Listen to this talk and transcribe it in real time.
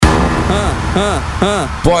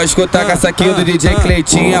Pode escutar com essa aqui do DJ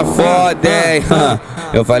Cleitinho é foda, hein?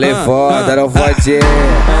 Eu falei foda, não pode.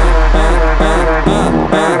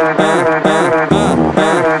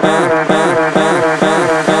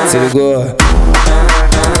 Se ligou?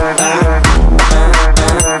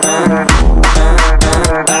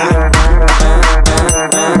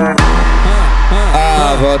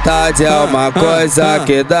 A vontade é uma coisa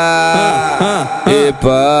que dá e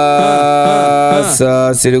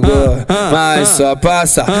passa, se ligou? Mas só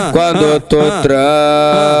passa quando tu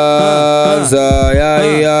transa. E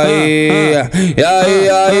aí.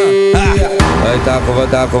 Vai tá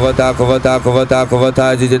com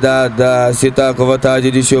vontade de dar. Se tá com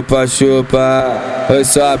vontade de chupa. Oi,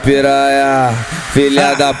 sua piranha,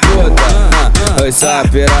 filha da puta. Oi, sua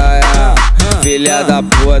piranha, filha da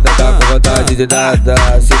puta. Tá com vontade de dar.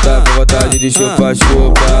 Se tá com vontade de chupa.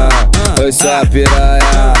 Oi, sua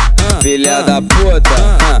piranha, filha da puta.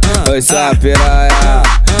 Oi, sua piranha,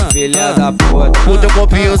 filha da puta. O teu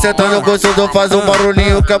copinho sentando gostoso faz um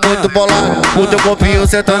barulhinho que é muito bolado. O teu copinho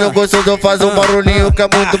sentando gostoso faz um barulhinho que é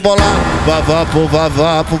muito bolado. Vá pro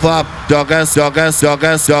joga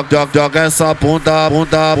essa bunda pro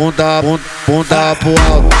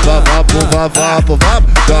alto. Vá pro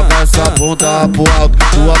joga essa bunda pro alto.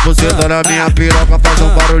 Tua buceta na minha piroca faz um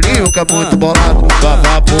barulhinho que é muito bolado. Vá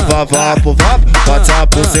pro bate a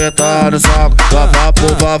buceta no saco. Vá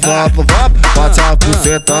pro bate a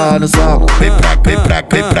buceta no saco. Vem pra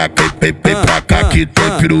cá que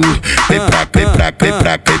tem peru. Vem pra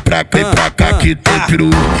cá que tem peru.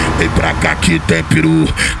 Vem pra cá que tem peru.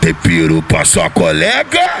 Tem peru pra sua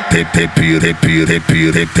colega. Tem peru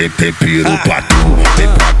pra tu. Vem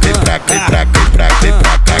pra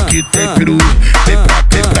cá que tem peru. Vem pra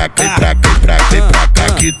cá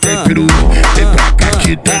que tem peru. Vem pra cá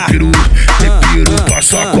que tem peru. Tem peru pra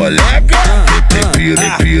sua colega. Tem peru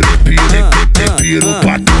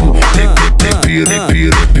pra tu.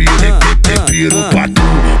 Tem peru pra tu.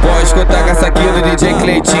 Pode escutar com essa aqui do DJ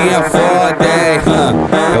Cleitinho é foda, hein?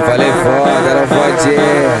 Eu falei foda, não pode.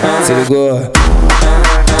 Se ligou?